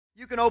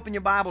You can open your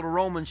Bible to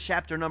Romans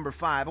chapter number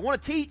 5. I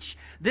want to teach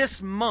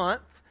this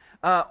month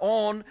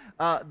on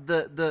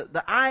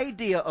the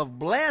idea of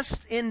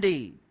blessed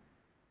indeed.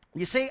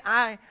 You see,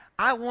 I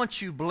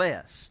want you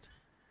blessed.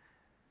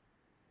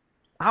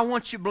 I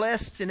want you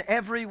blessed in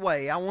every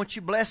way. I want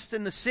you blessed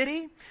in the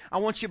city. I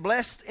want you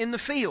blessed in the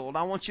field.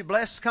 I want you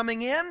blessed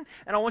coming in,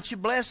 and I want you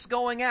blessed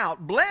going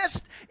out.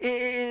 Blessed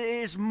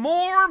is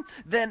more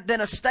than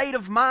a state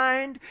of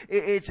mind.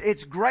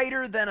 It's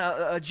greater than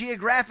a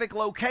geographic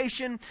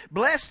location.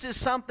 Blessed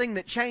is something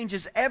that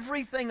changes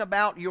everything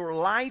about your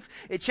life.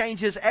 It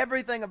changes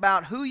everything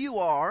about who you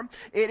are.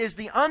 It is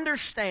the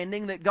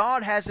understanding that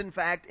God has in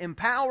fact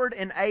empowered,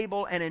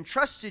 enabled, and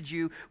entrusted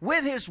you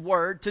with His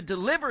Word to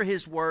deliver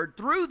His Word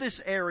through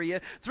this area,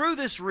 through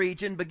this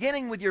region,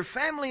 beginning with your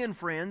family and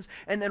friends,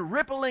 and then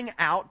rippling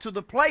out to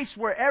the place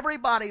where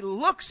everybody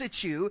looks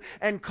at you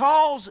and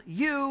calls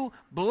you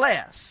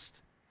blessed.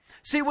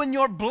 See, when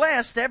you're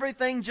blessed,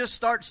 everything just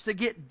starts to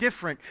get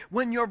different.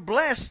 When you're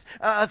blessed,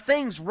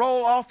 things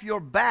roll off your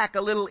back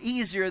a little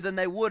easier than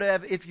they would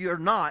have if you're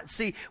not.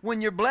 See,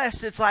 when you're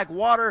blessed, it's like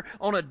water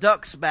on a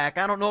duck's back.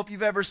 I don't know if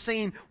you've ever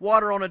seen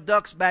water on a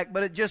duck's back,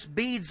 but it just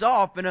beads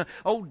off. And an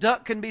old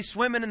duck can be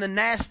swimming in the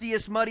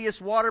nastiest, muddiest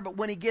water, but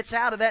when he gets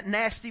out of that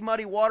nasty,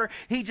 muddy water,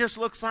 he just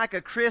looks like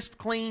a crisp,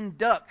 clean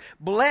duck.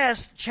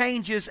 Blessed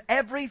changes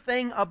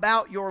everything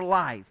about your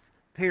life,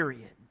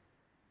 period.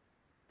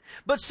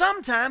 But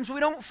sometimes we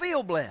don't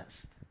feel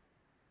blessed.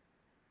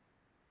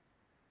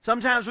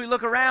 Sometimes we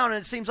look around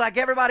and it seems like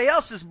everybody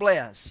else is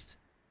blessed.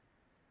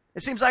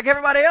 It seems like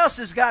everybody else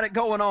has got it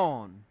going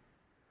on.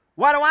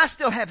 Why do I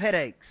still have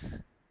headaches?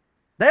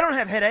 They don't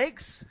have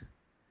headaches.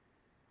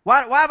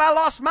 Why have I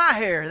lost my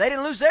hair? They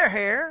didn't lose their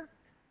hair.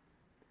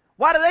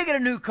 Why do they get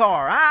a new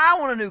car? I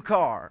want a new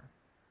car.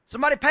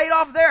 Somebody paid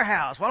off their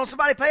house. Why don't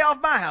somebody pay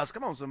off my house?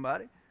 Come on,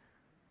 somebody.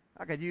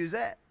 I could use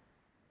that.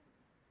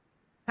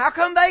 How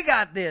come they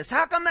got this?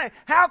 How come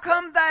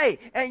they?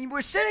 And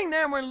we're sitting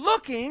there and we're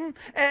looking,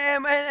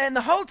 and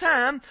the whole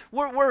time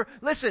we're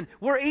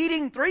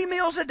eating 3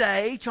 meals a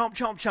day, chomp,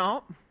 chomp,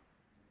 chomp.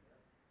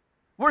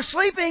 We're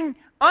sleeping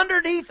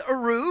underneath a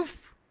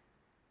roof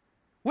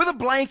with a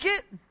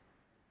blanket,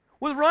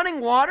 with running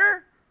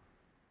water.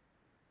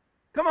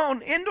 Come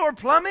on, indoor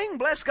plumbing,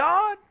 bless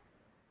God.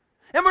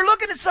 And we're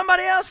looking at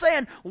somebody else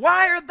saying,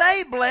 why are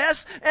they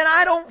blessed and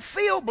I don't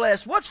feel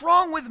blessed? What's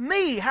wrong with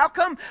me? How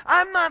come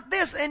I'm not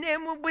this? And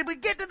we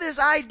get to this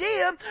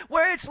idea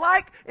where it's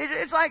like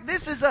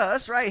this is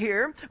us right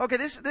here. Okay,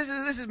 this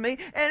is me.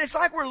 And it's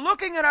like we're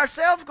looking at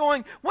ourselves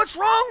going, what's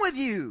wrong with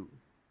you?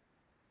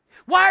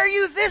 Why are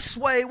you this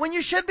way when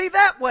you should be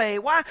that way?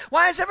 Why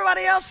is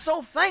everybody else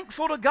so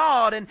thankful to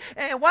God? And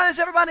why is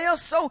everybody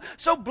else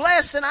so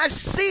blessed? And I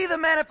see the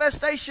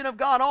manifestation of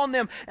God on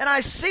them. And I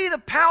see the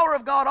power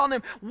of God on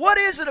them. What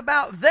is it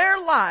about their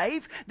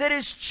life that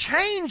is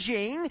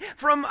changing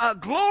from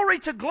glory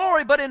to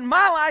glory? But in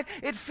my life,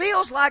 it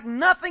feels like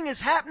nothing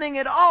is happening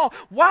at all.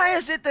 Why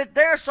is it that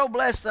they're so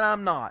blessed and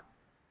I'm not?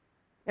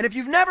 And if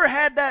you've never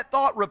had that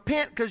thought,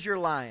 repent because you're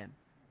lying.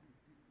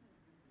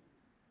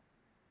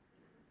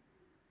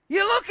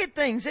 You look at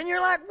things and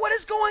you're like, what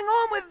is going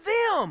on with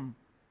them?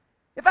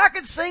 If I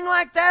could sing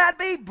like that, I'd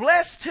be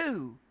blessed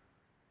too.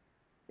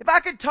 If I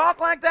could talk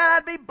like that,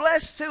 I'd be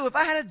blessed too. If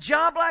I had a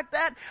job like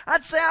that,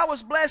 I'd say I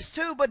was blessed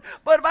too. But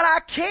I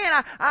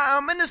can't.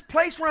 I'm in this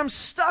place where I'm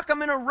stuck.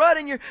 I'm in a rut,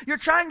 and you're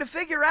trying to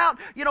figure out,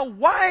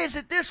 why is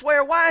it this way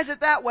or why is it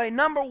that way?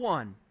 Number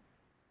one,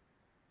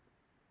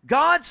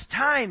 God's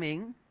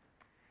timing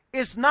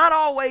is not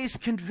always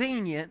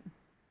convenient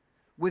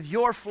with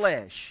your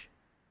flesh.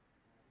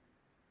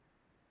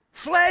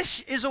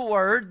 Flesh is a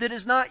word that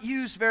is not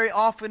used very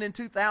often in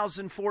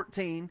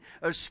 2015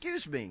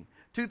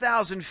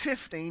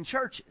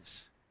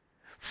 churches.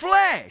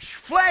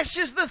 Flesh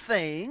is the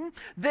thing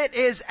that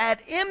is at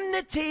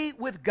enmity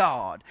with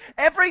God.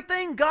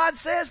 Everything God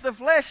says, the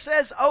flesh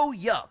says, oh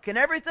yuck. And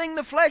everything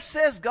the flesh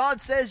says, God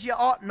says you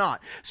ought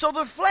not. So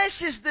the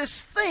flesh is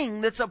this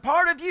thing that's a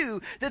part of you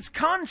that's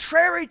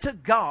contrary to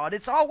God.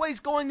 It's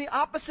always going the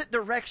opposite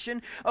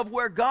direction of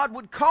where God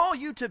would call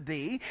you to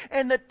be.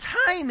 And the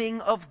timing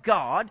of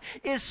God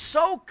is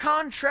so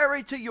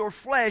contrary to your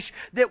flesh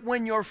that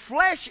when your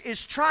flesh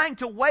is trying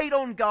to wait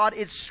on God,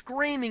 it's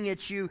screaming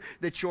at you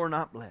that you're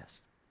not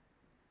blessed.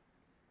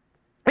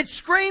 It's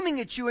screaming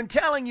at you and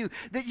telling you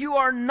that you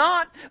are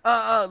not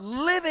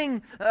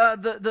living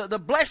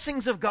the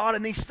blessings of God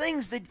and these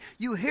things that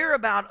you hear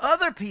about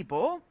other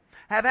people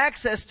have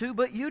access to,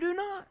 but you do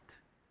not.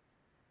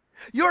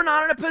 You're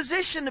not in a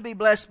position to be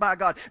blessed by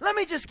God. Let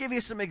me just give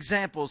you some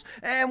examples.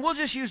 And we'll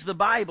just use the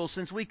Bible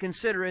since we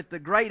consider it the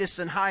greatest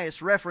and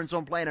highest reference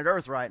on planet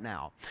Earth right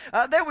now.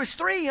 There was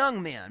 3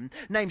 young men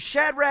named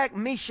Shadrach,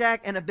 Meshach,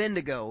 and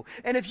Abednego.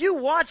 And if you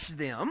watch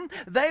them,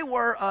 they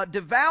were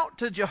devout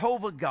to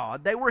Jehovah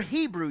God. They were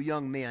Hebrew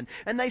young men.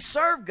 And they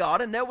served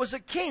God. And there was a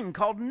king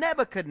called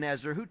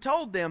Nebuchadnezzar who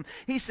told them,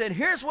 he said,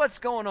 here's what's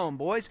going on,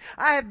 boys.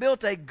 I have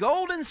built a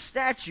golden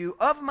statue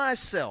of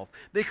myself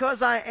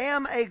because I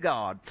am a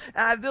God.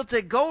 and I've built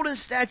a golden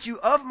statue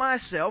of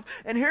myself.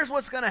 And here's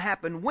what's going to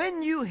happen.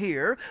 When you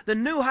hear the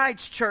New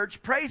Heights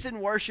Church praise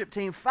and worship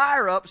team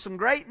fire up some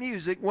great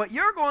music, what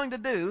you're going to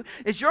do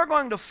is you're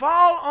going to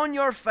fall on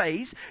your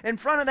face in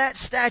front of that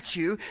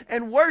statue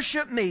and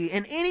worship me.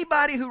 And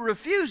anybody who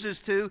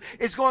refuses to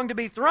is going to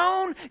be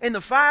thrown in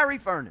the fiery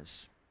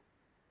furnace.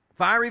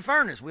 Fiery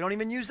furnace. We don't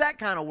even use that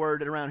kind of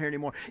word around here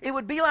anymore. It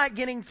would be like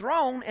getting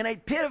thrown in a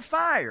pit of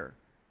fire.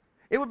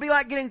 It would be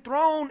like getting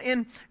thrown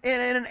in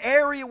an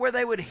area where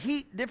they would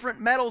heat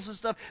different metals and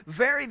stuff.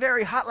 Very,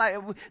 very hot. Like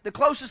the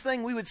closest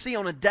thing we would see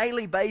on a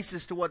daily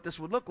basis to what this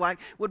would look like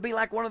would be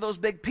like one of those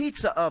big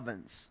pizza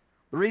ovens.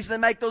 The reason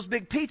they make those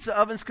big pizza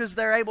ovens is because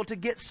they're able to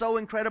get so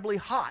incredibly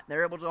hot.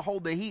 They're able to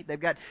hold the heat. They've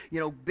got,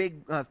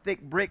 big,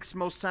 thick bricks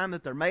most of the time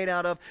that they're made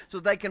out of so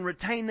they can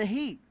retain the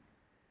heat.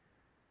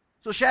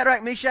 So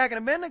Shadrach, Meshach, and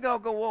Abednego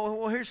go,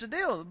 well, here's the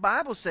deal. The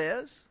Bible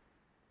says,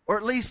 or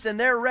at least in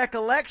their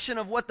recollection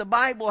of what the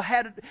Bible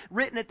had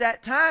written at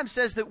that time,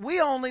 says that we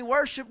only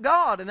worship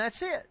God, and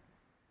that's it.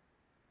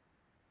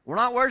 We're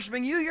not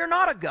worshiping you. You're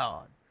not a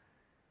God.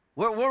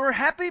 We're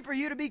happy for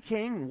you to be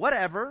king,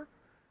 whatever,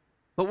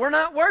 but we're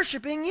not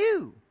worshiping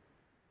you.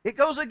 It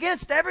goes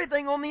against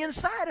everything on the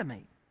inside of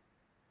me.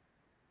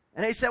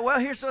 And they said, well,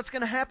 here's what's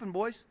going to happen,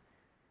 boys.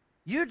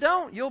 You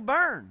don't, you'll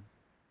burn.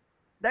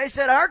 They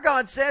said, our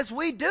God says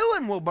we do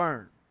and we'll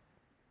burn.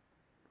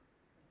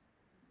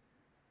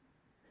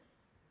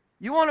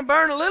 You want to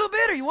burn a little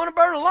bit or you want to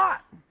burn a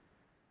lot?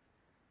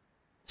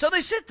 So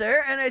they sit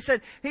there and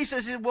he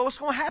says, well, what's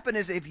going to happen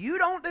is if you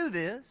don't do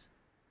this,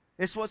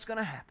 it's what's going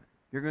to happen.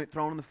 You're going to get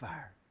thrown in the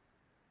fire.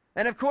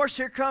 And of course,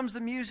 here comes the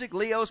music.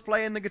 Leo's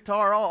playing the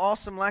guitar, all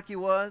awesome like he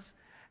was.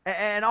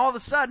 And all of a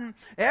sudden,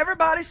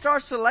 everybody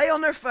starts to lay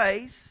on their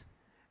face.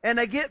 And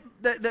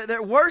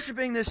they're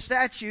worshiping this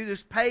statue,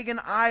 this pagan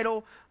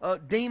idol,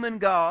 demon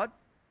god.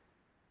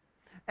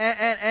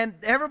 And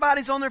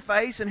everybody's on their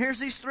face. And here's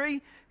these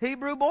three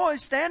Hebrew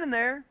boys standing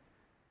there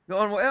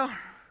going, well,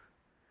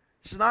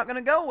 it's not going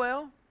to go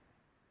well.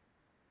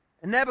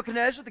 And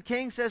Nebuchadnezzar, the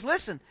king, says,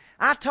 listen,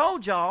 I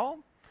told y'all,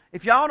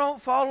 if y'all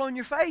don't fall on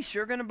your face,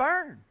 you're going to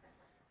burn.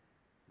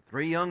 The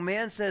three young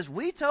men says,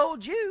 we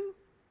told you.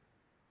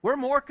 We're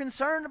more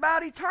concerned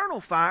about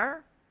eternal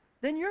fire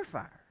than your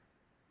fire.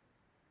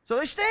 So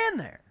they stand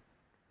there.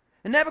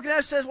 And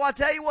Nebuchadnezzar says, well, I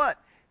tell you what,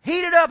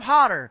 heat it up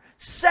hotter,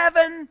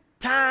 7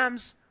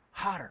 times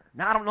hotter.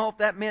 Now, I don't know if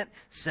that meant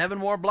 7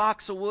 more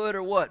blocks of wood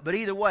or what, but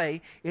either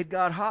way, it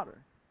got hotter.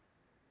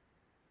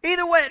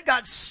 Either way, it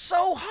got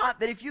so hot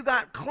that if you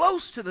got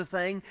close to the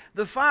thing,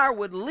 the fire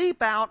would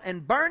leap out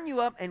and burn you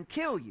up and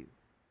kill you.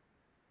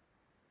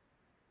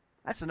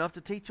 That's enough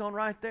to teach on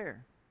right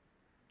there.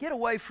 Get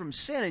away from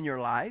sin in your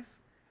life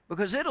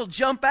because it'll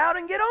jump out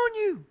and get on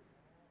you.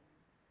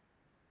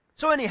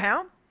 So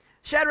anyhow,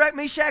 Shadrach,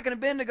 Meshach, and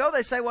Abednego,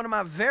 they say one of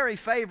my very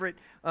favorite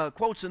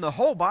quotes in the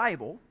whole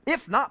Bible,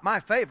 if not my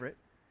favorite.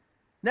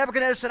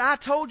 Nebuchadnezzar said, I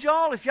told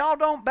y'all, if y'all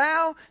don't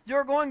bow,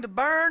 you're going to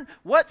burn.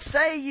 What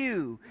say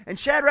you? And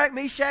Shadrach,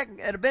 Meshach,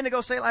 and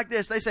Abednego say it like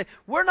this. They say,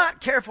 we're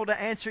not careful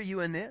to answer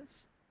you in this.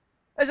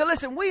 They said,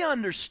 listen, we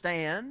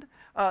understand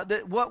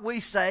that what we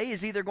say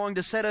is either going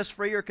to set us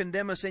free or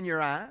condemn us in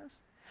your eyes.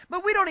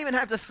 But we don't even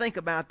have to think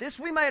about this.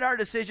 We made our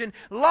decision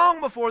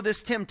long before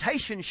this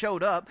temptation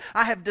showed up.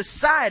 I have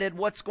decided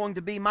what's going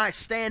to be my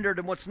standard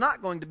and what's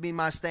not going to be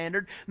my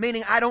standard,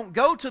 meaning I don't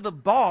go to the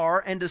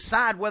bar and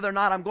decide whether or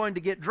not I'm going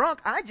to get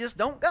drunk. I just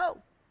don't go.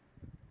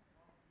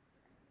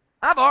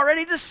 I've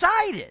already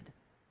decided.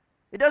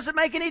 It doesn't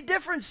make any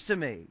difference to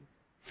me.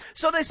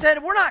 So they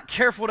said, we're not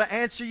careful to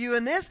answer you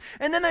in this.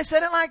 And then they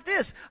said it like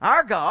this.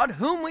 Our God,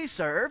 whom we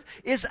serve,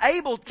 is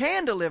able,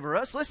 can deliver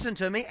us, listen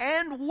to me,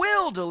 and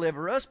will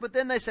deliver us. But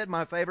then they said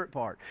my favorite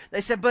part. They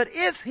said, but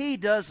if he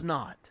does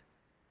not,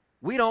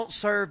 we don't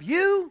serve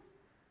you,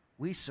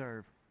 we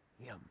serve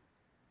him.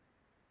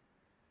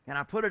 Can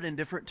I put it in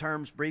different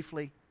terms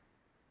briefly?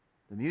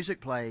 The music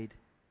played.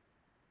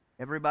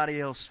 Everybody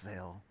else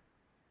fell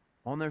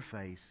on their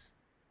face,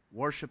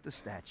 worshiped the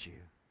statue,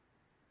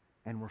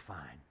 and were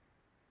fine.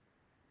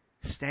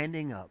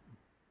 Standing up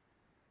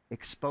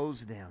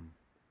exposed them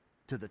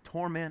to the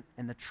torment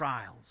and the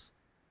trials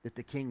that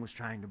the king was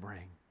trying to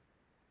bring.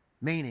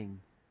 Meaning,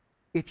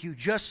 if you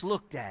just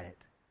looked at it,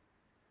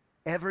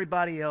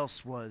 everybody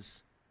else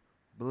was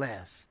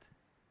blessed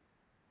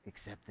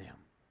except them.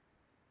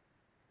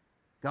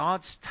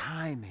 God's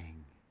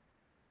timing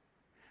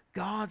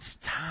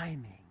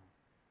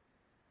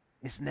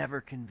is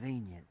never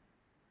convenient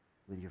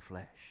with your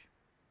flesh.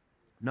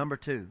 Number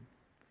 2,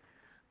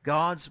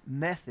 God's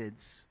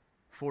methods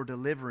for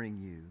delivering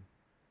you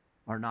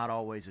are not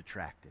always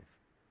attractive.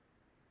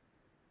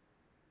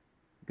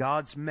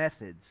 God's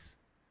methods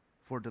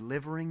for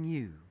delivering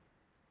you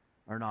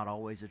are not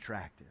always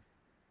attractive.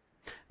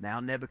 Now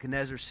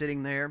Nebuchadnezzar's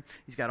sitting there.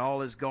 He's got all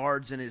his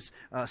guards and his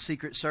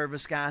Secret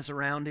Service guys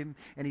around him.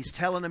 And he's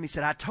telling them, he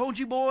said, I told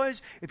you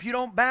boys, if you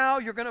don't bow,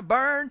 you're going to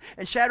burn.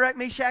 And Shadrach,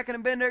 Meshach, and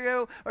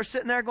Abednego are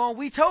sitting there going,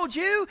 we told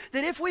you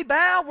that if we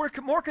bow, we're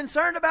more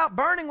concerned about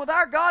burning with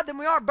our God than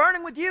we are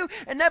burning with you.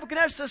 And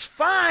Nebuchadnezzar says,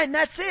 fine,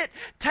 that's it.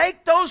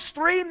 Take those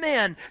 3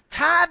 men,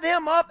 tie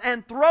them up,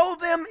 and throw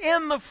them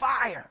in the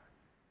fire.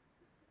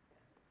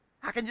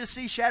 I can just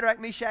see Shadrach,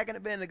 Meshach, and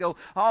Abednego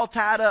all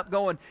tied up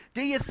going,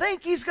 do you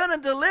think he's going to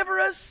deliver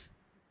us?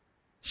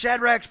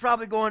 Shadrach's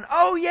probably going,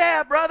 oh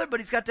yeah, brother, but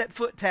he's got that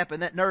foot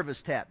tapping, that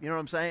nervous tap. You know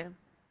what I'm saying?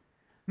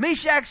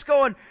 Meshach's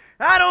going,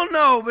 I don't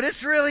know, but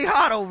it's really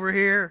hot over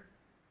here.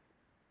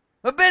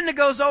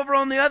 Abednego's over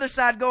on the other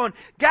side going,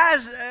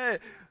 guys,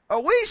 are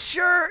we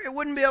sure it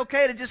wouldn't be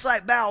okay to just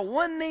like bow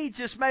one knee,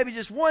 maybe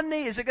just one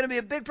knee? Is it going to be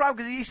a big problem?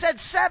 Because he said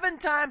 7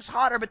 times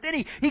hotter, but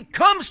then he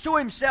comes to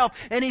himself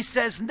and he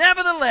says,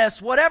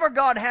 nevertheless, whatever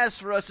God has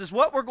for us is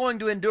what we're going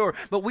to endure,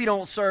 but we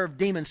don't serve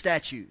demon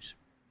statues.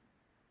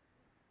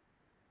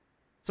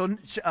 So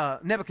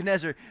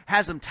Nebuchadnezzar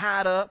has them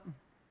tied up.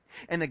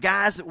 And the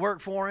guys that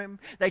work for him,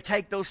 they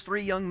take those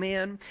 3 young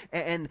men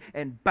and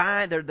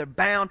bind, they're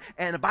bound.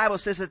 And the Bible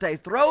says that they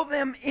throw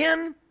them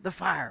in the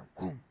fire.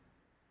 Boom.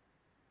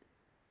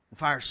 The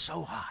fire's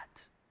so hot.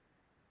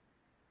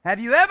 Have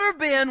you ever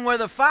been where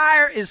the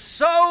fire is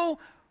so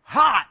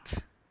hot?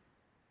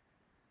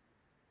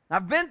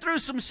 I've been through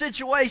some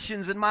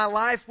situations in my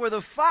life where the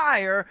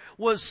fire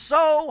was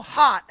so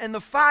hot and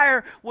the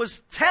fire was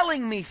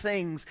telling me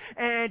things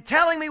and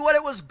telling me what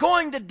it was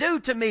going to do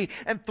to me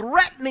and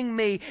threatening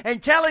me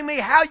and telling me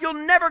how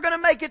you're never going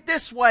to make it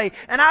this way.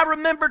 And I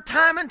remember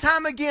time and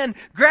time again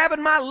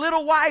grabbing my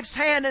little wife's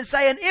hand and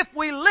saying, if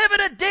we live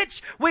in a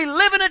ditch, we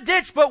live in a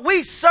ditch, but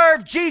we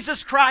serve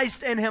Jesus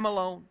Christ and Him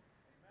alone.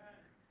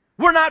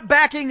 We're not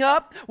backing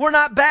up. We're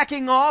not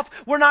backing off.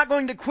 We're not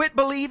going to quit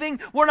believing.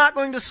 We're not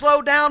going to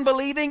slow down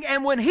believing.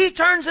 And when He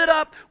turns it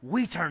up,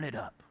 we turn it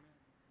up.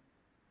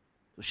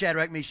 So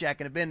Shadrach, Meshach,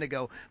 and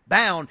Abednego,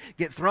 bound,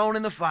 get thrown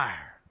in the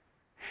fire.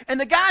 And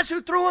the guys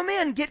who threw them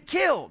in get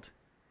killed.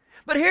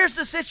 But here's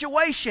the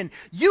situation.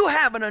 You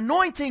have an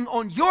anointing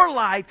on your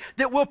life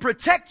that will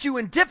protect you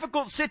in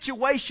difficult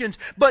situations,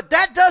 but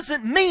that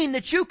doesn't mean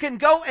that you can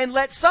go and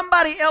let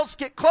somebody else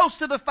get close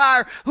to the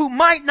fire who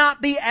might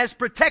not be as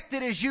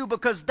protected as you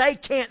because they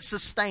can't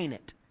sustain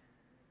it.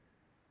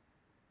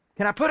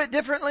 Can I put it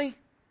differently?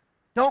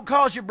 Don't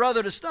cause your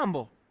brother to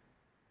stumble.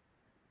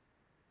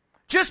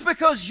 Just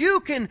because you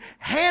can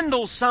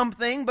handle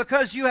something,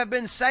 because you have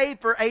been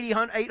saved for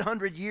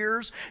 800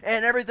 years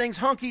and everything's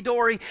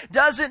hunky-dory,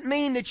 doesn't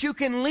mean that you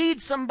can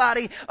lead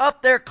somebody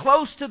up there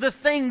close to the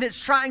thing that's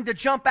trying to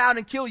jump out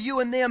and kill you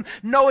and them,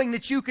 knowing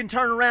that you can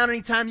turn around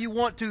anytime you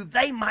want to.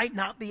 They might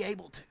not be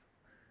able to.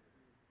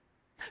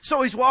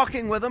 So he's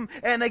walking with them,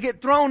 and they get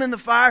thrown in the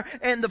fire,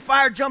 and the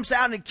fire jumps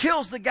out and it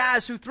kills the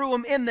guys who threw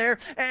them in there,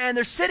 and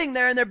they're sitting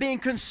there and they're being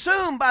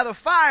consumed by the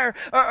fire,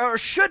 or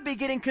should be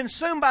getting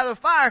consumed by the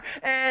fire.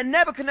 And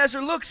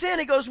Nebuchadnezzar looks in,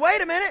 he goes,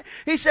 wait a minute.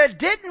 He said,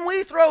 didn't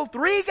we throw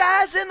 3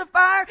 guys in the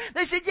fire?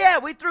 They said, yeah,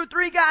 we threw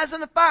 3 guys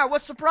in the fire.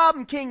 What's the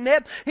problem, King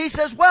Neb? He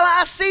says, well,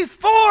 I see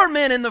 4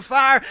 men in the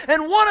fire,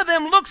 and one of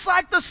them looks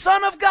like the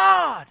Son of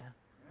God.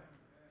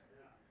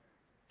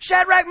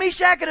 Shadrach,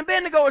 Meshach, and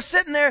Abednego are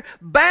sitting there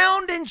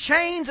bound in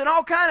chains and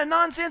all kind of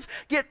nonsense,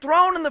 get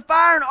thrown in the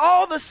fire, and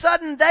all of a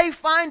sudden they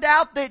find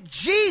out that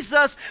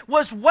Jesus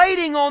was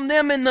waiting on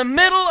them in the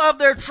middle of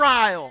their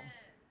trial.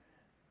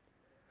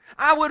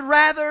 I would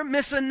rather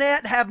Miss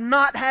Annette have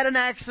not had an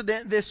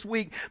accident this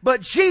week, but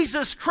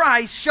Jesus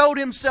Christ showed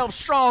Himself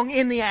strong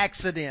in the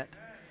accident.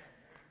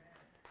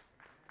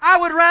 I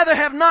would rather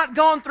have not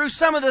gone through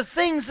some of the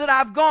things that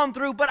I've gone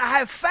through, but I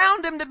have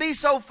found Him to be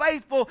so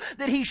faithful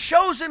that He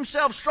shows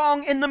Himself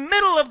strong in the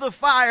middle of the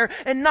fire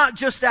and not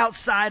just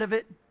outside of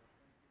it.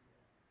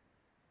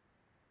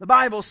 The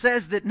Bible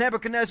says that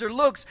Nebuchadnezzar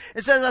looks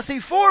and says, I see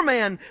 4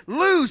 men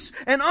loose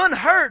and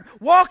unhurt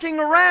walking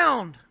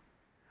around.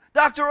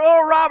 Dr.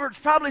 Oral Roberts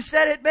probably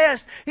said it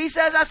best. He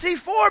says, I see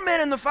 4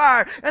 men in the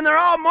fire and they're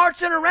all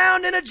marching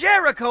around in a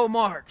Jericho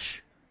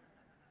march.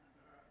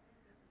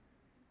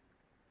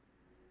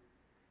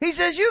 He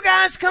says, you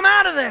guys come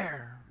out of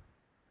there.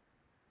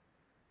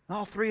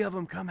 All 3 of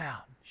them come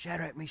out.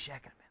 Shadrach,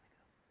 Meshach, and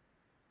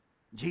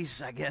Abednego.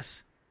 Jesus, I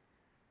guess,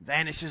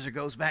 vanishes or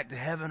goes back to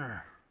heaven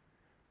or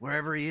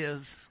wherever He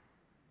is.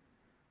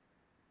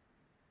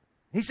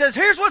 He says,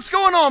 here's what's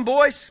going on,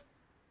 boys.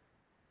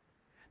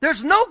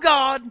 There's no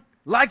God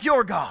like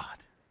your God.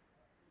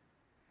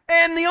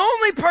 And the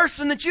only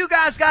person that you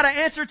guys got to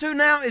answer to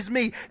now is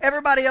me.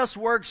 Everybody else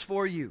works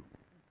for you.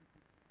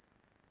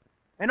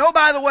 And oh,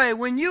 by the way,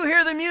 when you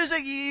hear the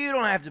music, you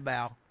don't have to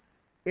bow.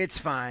 It's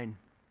fine.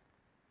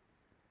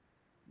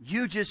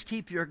 You just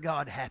keep your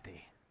God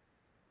happy.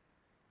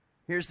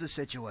 Here's the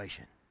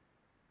situation.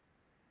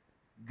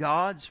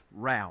 God's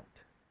route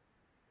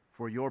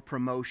for your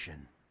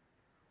promotion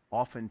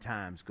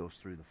oftentimes goes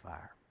through the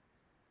fire.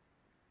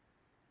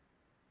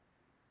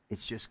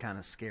 It's just kind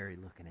of scary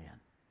looking in.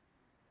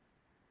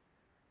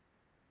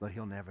 But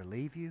He'll never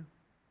leave you.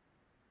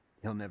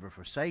 He'll never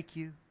forsake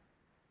you.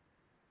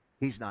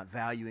 He's not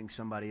valuing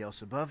somebody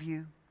else above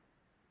you.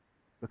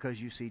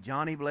 Because you see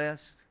Johnny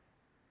blessed,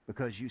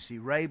 because you see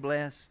Ray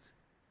blessed,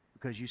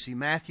 because you see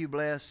Matthew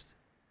blessed,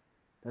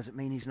 doesn't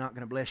mean He's not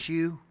going to bless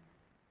you.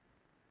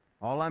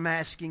 All I'm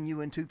asking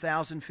you in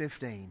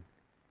 2015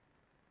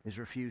 is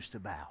refuse to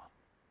bow.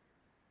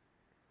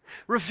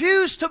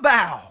 Refuse to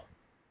bow.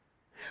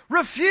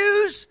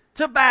 Refuse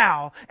to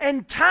bow.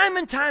 And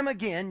time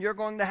again, you're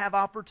going to have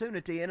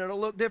opportunity, and it'll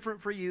look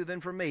different for you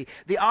than for me.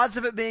 The odds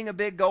of it being a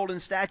big golden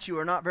statue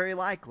are not very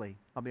likely,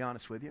 I'll be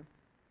honest with you.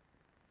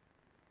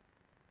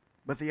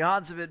 But the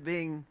odds of it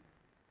being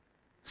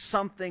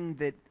something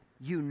that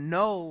you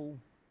know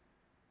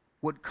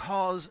would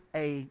cause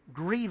a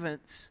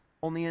grievance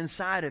on the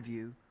inside of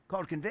you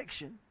called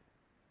conviction.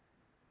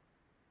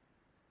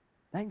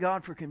 Thank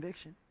God for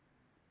conviction.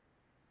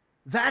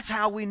 That's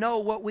how we know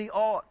what we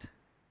ought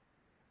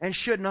and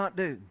should not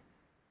do.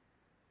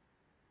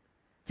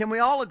 Can we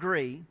all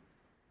agree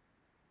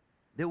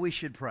that we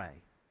should pray?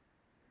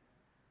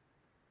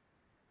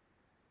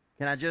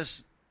 Can I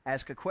just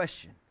ask a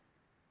question?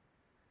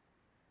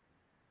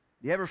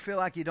 Do you ever feel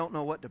like you don't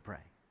know what to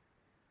pray?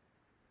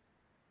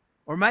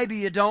 Or maybe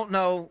you don't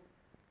know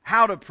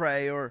how to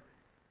pray, or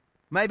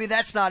maybe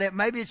that's not it.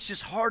 Maybe it's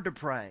just hard to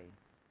pray.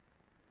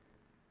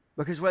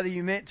 Because whether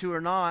you meant to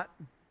or not,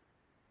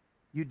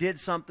 you did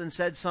something,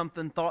 said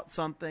something, thought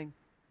something,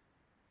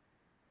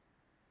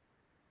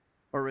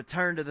 or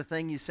returned to the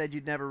thing you said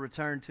you'd never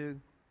return to.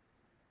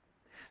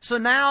 So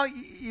now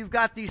you've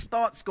got these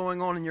thoughts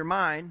going on in your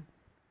mind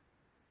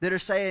that are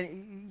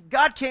saying,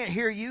 God can't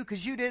hear you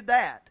because you did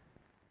that.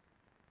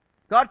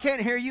 God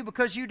can't hear you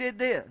because you did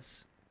this.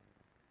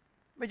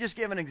 Let me just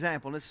give an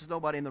example. This is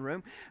nobody in the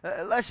room.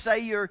 Let's say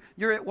you're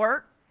at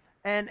work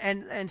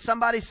and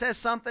somebody says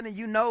something and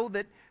you know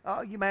that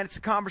it's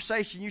a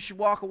conversation you should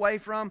walk away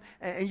from,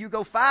 and you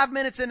go 5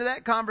 minutes into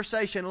that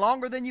conversation,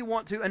 longer than you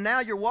want to, and now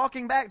you're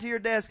walking back to your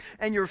desk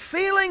and you're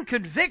feeling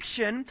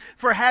conviction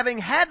for having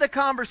had the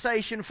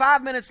conversation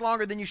 5 minutes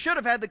longer than you should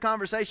have had the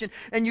conversation,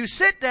 and you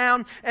sit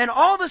down and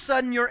all of a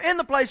sudden you're in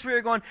the place where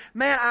you're going,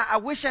 man, I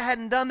wish I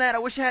hadn't done that, I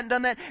wish I hadn't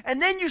done that,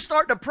 and then you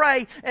start to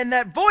pray, and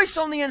that voice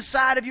on the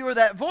inside of you, or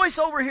that voice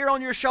over here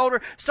on your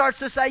shoulder, starts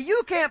to say,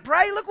 you can't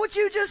pray, look what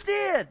you just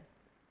did.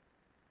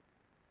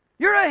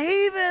 You're a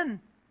heathen.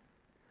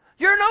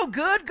 You're no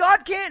good.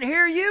 God can't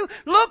hear you.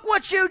 Look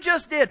what you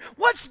just did.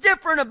 What's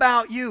different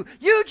about you?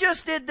 You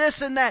just did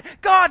this and that.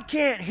 God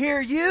can't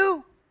hear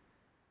you.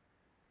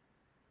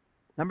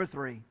 Number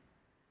 3.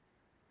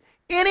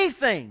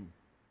 Anything,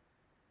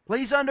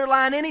 please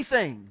underline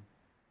anything,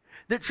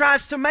 that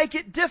tries to make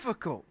it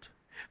difficult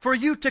for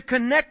you to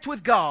connect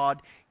with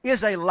God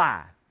is a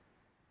lie.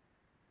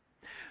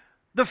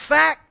 The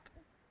fact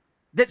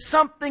that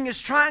something is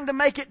trying to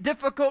make it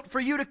difficult for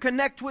you to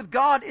connect with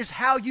God is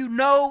how you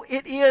know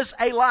it is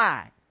a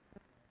lie.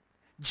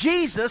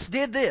 Jesus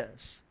did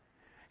this.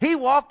 He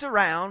walked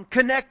around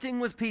connecting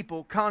with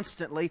people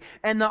constantly,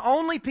 and the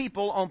only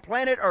people on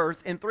planet Earth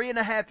in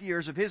 3.5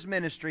 years of His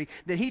ministry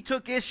that He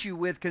took issue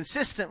with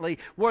consistently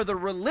were the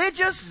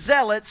religious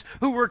zealots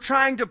who were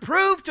trying to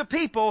prove to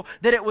people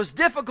that it was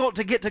difficult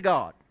to get to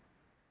God.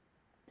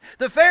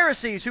 The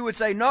Pharisees who would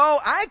say, no,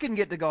 I can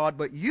get to God,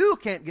 but you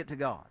can't get to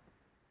God.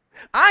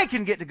 I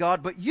can get to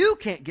God, but you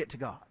can't get to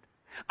God.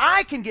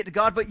 I can get to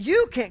God, but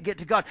you can't get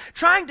to God.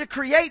 Trying to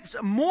create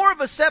more of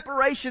a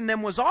separation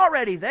than was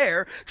already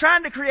there.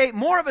 Trying to create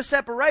more of a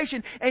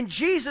separation, and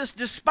Jesus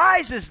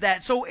despises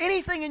that. So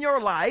anything in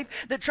your life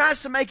that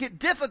tries to make it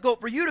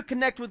difficult for you to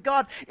connect with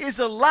God is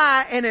a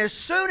lie, and as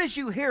soon as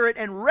you hear it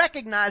and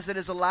recognize it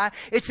as a lie,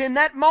 it's in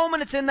that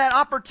moment, it's in that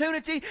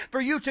opportunity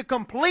for you to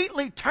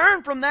completely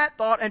turn from that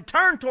thought and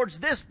turn towards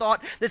this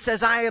thought that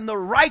says, I am the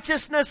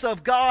righteousness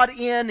of God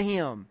in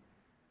Him.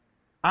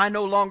 I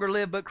no longer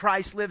live, but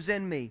Christ lives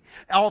in me.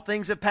 All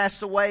things have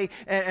passed away,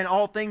 and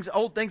old things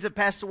have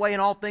passed away, and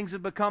all things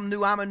have become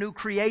new. I'm a new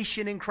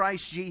creation in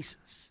Christ Jesus.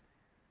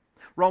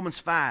 Romans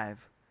 5,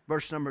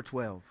 verse number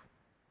 12.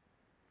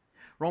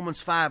 Romans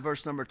 5,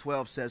 verse number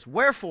 12 says,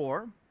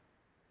 wherefore,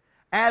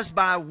 as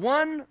by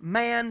one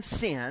man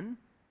sin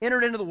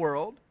entered into the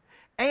world,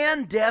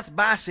 and death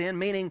by sin,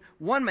 meaning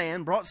one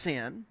man brought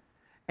sin,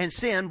 and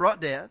sin brought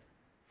death,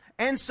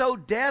 and so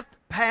death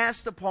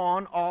passed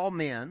upon all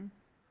men,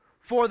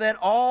 for that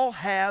all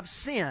have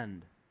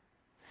sinned.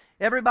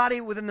 Everybody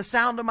within the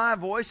sound of my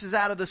voice is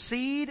out of the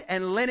seed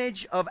and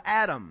lineage of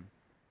Adam.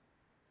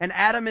 And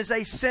Adam is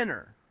a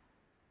sinner.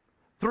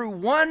 Through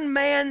one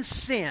man's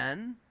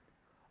sin,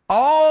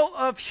 all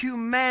of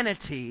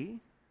humanity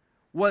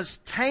was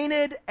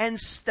tainted and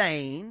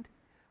stained,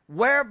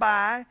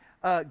 whereby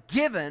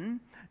given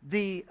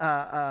the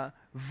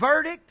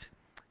verdict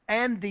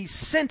and the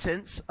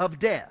sentence of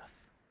death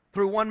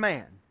through one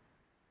man.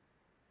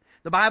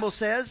 The Bible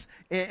says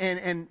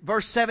in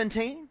verse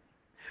 17,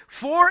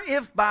 for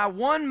if by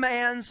one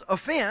man's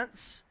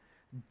offense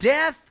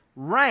death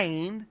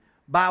reigned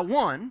by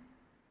one,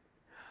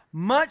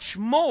 much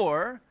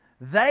more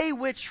they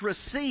which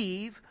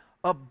receive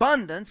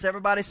abundance,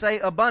 everybody say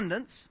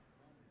abundance,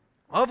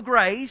 of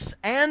grace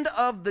and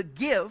of the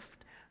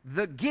gift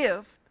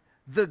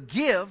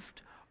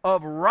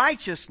of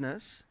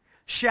righteousness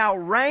shall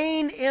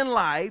reign in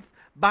life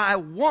by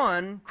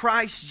one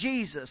Christ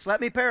Jesus.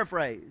 Let me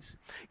paraphrase.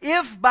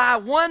 If by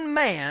one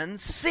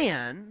man's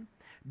sin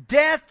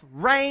death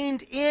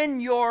reigned in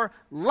your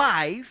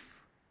life,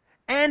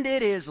 and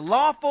it is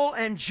lawful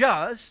and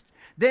just,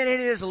 then it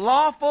is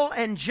lawful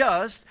and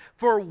just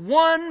for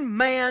one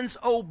man's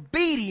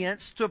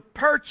obedience to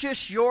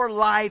purchase your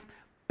life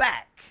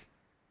back.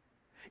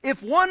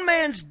 If one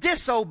man's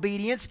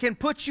disobedience can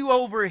put you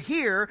over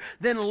here,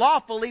 then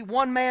lawfully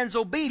one man's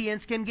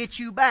obedience can get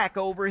you back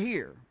over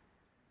here.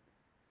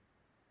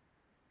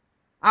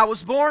 I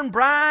was born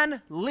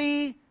Brian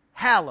Lee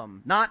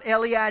Hallam, not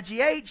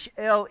Leigh,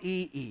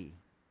 Lee.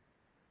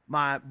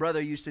 My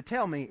brother used to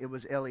tell me it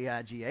was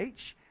Leigh.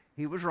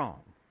 He was wrong.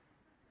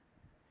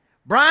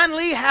 Brian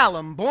Lee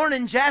Hallam, born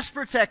in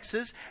Jasper,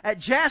 Texas, at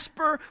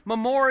Jasper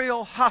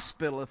Memorial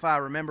Hospital, if I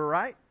remember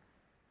right.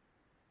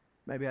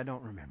 Maybe I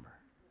don't remember.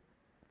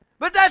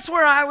 But that's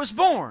where I was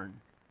born.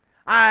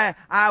 I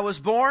was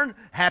born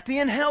happy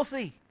and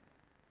healthy.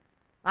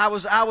 I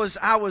was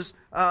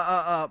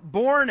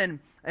born and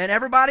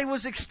everybody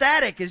was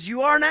ecstatic as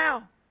you are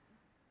now.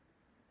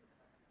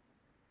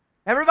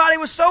 Everybody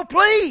was so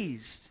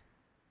pleased.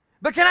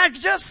 But can I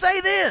just say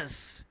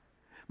this?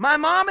 My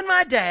mom and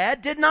my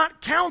dad did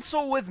not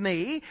counsel with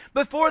me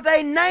before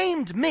they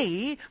named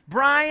me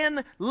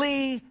Brian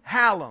Lee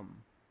Hallam.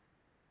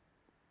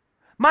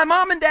 My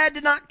mom and dad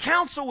did not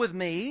counsel with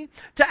me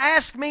to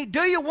ask me,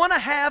 do you want to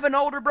have an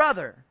older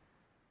brother?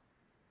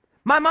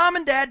 My mom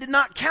and dad did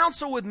not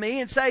counsel with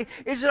me and say,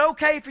 is it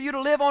okay for you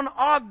to live on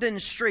Ogden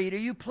Street? Are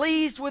you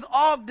pleased with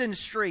Ogden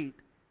Street?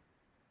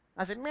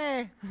 I said,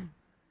 meh.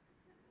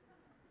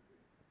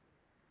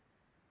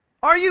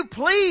 Are you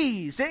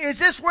pleased? Is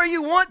this where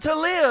you want to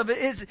live?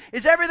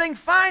 Is everything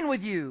fine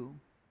with you?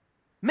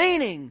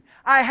 Meaning,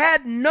 I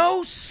had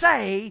no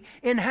say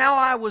in how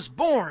I was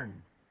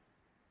born.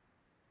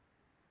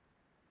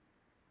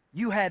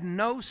 You had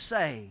no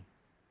say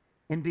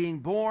in being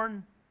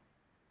born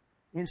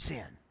in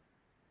sin.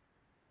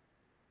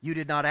 You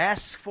did not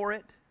ask for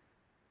it.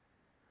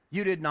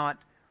 You did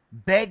not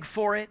beg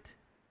for it.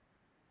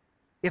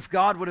 If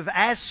God would have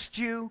asked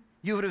you,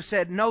 you would have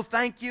said, no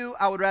thank you,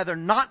 I would rather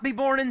not be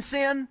born in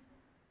sin.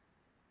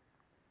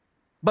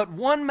 But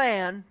one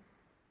man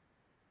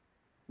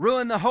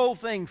ruined the whole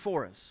thing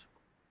for us.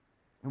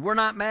 And we're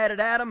not mad at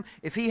Adam.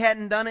 If he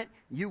hadn't done it,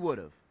 you would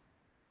have.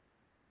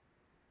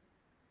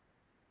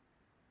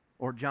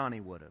 Or Johnny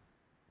would have.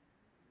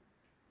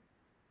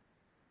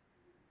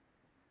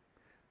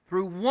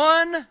 Through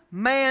one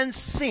man's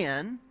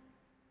sin,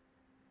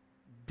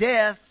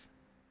 death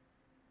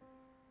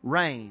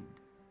reigned.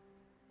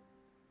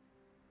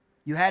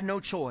 You had no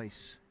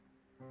choice.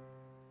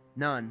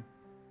 None.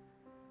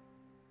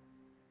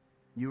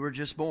 You were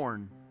just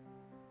born.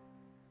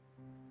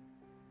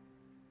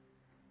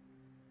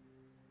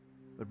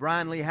 But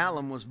Brian Lee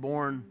Hallam was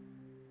born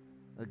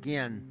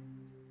again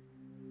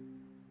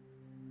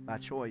by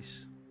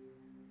choice.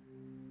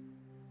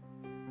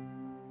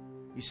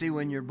 You see,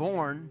 when you're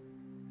born,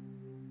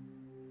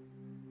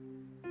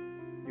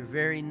 you're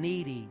very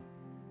needy.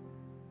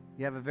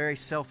 You have a very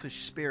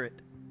selfish spirit.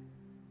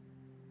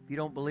 If you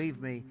don't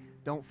believe me,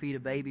 don't feed a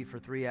baby for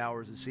 3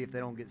 hours and see if they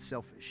don't get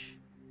selfish.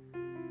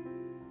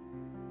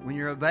 When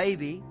you're a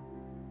baby,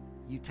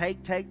 you take,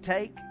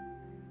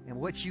 and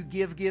what you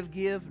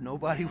give,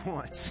 nobody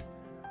wants.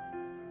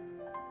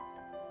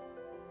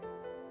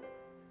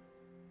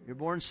 You're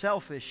born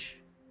selfish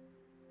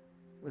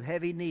with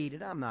heavy need,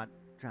 and I'm not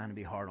trying to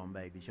be hard on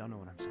babies. Y'all know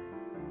what I'm saying.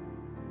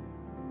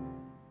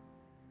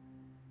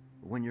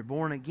 But when you're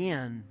born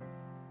again,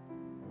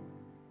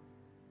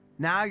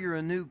 now you're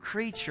a new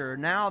creature.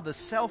 Now the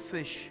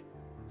selfish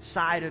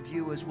side of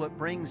you is what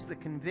brings the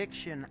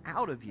conviction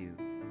out of you.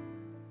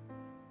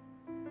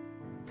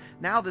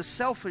 Now the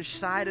selfish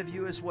side of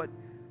you is what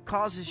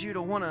causes you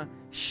to want to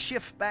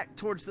shift back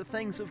towards the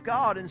things of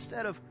God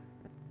instead of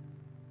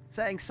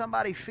saying,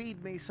 somebody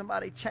feed me,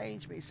 somebody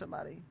change me,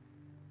 somebody.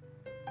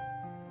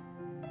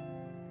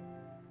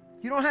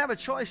 You don't have a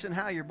choice in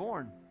how you're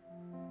born.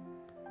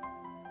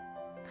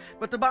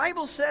 But the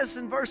Bible says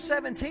in verse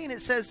 17,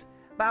 it says,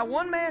 by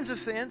one man's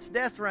offense,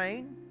 death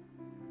reigned.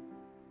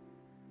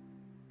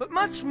 But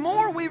much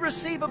more we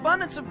receive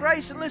abundance of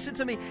grace. And listen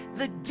to me,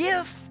 the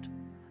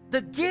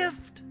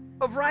gift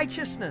of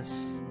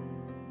righteousness.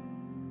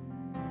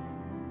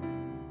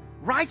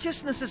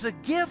 Righteousness is a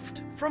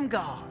gift from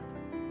God.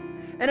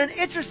 And an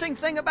interesting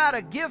thing about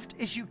a gift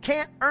is you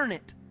can't earn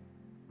it.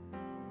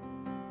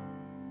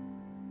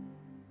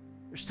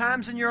 There's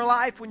times in your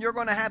life when you're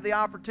going to have the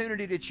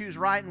opportunity to choose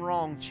right and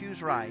wrong.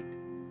 Choose right.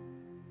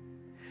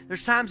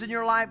 There's times in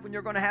your life when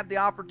you're going to have the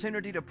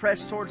opportunity to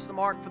press towards the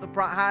mark for the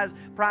prize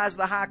of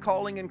the high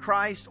calling in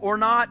Christ, or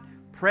not.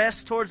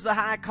 Press towards the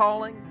high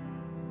calling.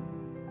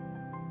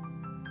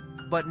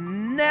 But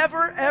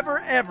never, ever,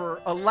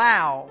 ever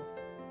allow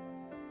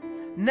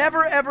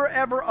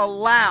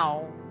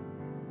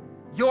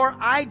your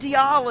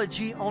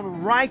ideology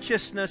on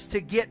righteousness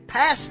to get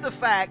past the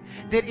fact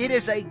that it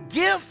is a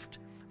gift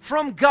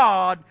from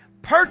God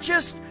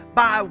purchased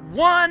by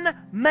one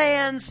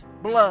man's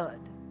blood.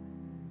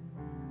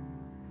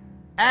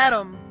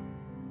 Adam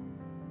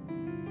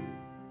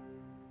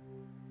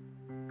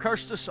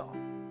cursed us all.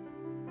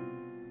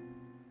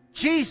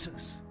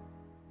 Jesus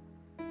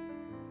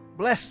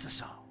blessed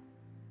us all.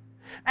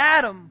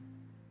 Adam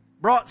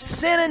brought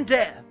sin and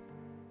death.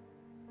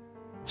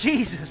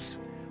 Jesus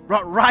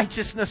brought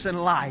righteousness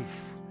and life.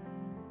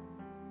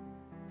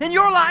 In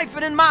your life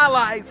and in my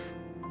life,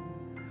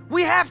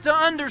 we have to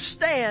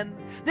understand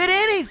that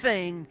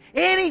anything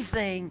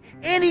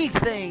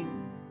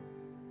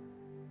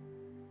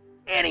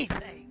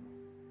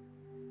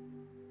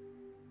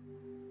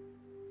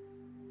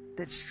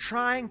that's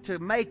trying to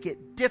make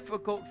it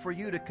difficult for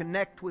you to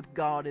connect with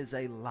God is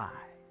a lie.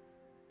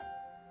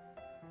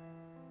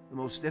 The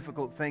most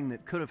difficult thing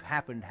that could have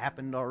happened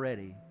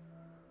already,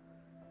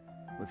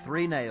 with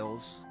 3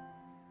 nails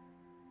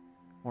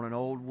on an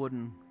old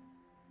wooden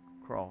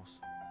cross.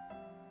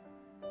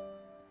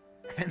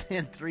 And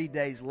then 3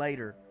 days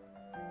later,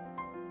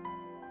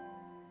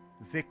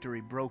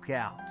 victory broke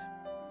out.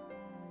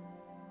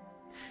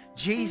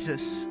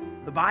 Jesus,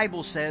 the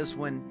Bible says,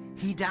 when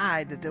He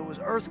died, that there was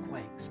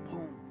earthquakes.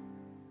 Boom.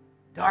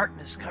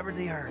 Darkness covered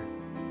the earth.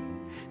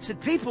 It said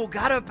people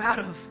got up out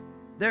of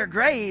their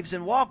graves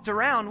and walked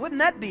around. Wouldn't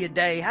that be a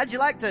day? How'd you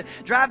like to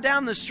drive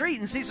down the street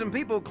and see some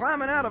people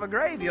climbing out of a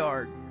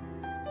graveyard?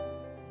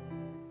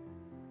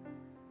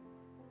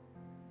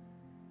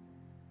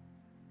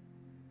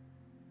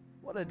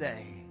 What a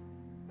day.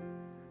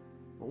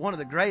 But one of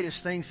the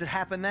greatest things that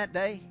happened that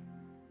day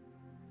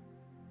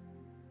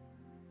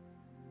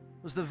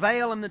was the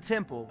veil in the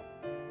temple.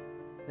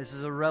 This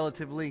is a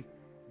relatively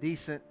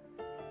decent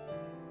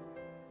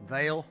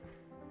veil.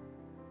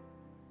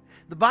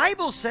 The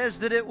Bible says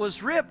that it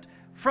was ripped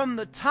from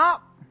the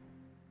top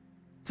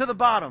to the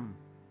bottom.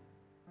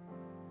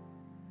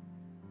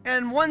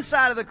 And one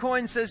side of the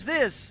coin says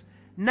this: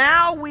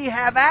 now we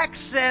have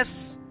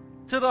access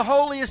to the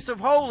holiest of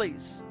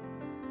holies.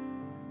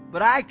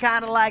 But I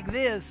kind of like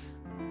this.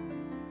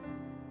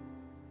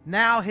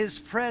 Now His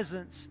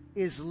presence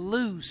is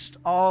loosed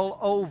all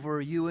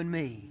over you and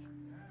me.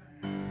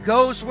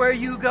 Goes where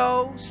you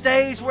go,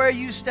 stays where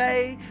you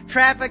stay.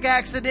 Traffic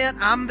accident,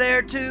 I'm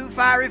there too.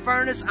 Fiery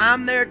furnace,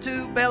 I'm there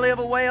too. Belly of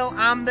a whale,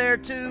 I'm there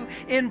too.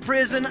 In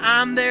prison,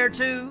 I'm there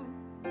too.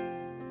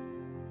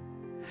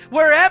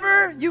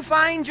 Wherever you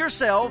find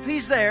yourself,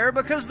 He's there,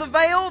 because the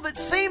veil that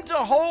seemed to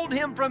hold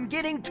Him from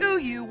getting to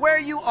you where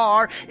you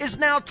are is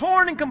now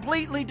torn and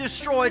completely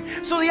destroyed.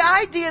 So the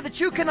idea that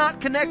you cannot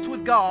connect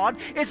with God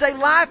is a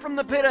lie from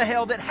the pit of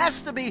hell that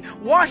has to be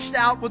washed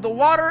out with the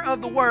water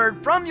of the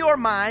Word from your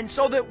mind,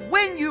 so that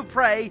when you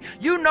pray,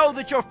 you know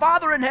that your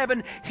Father in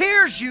heaven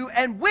hears you,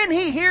 and when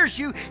He hears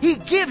you, He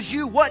gives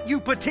you what you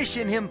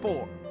petition Him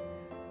for.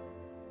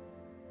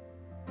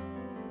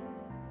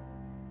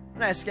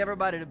 I ask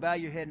everybody to bow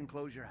your head and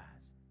close your eyes.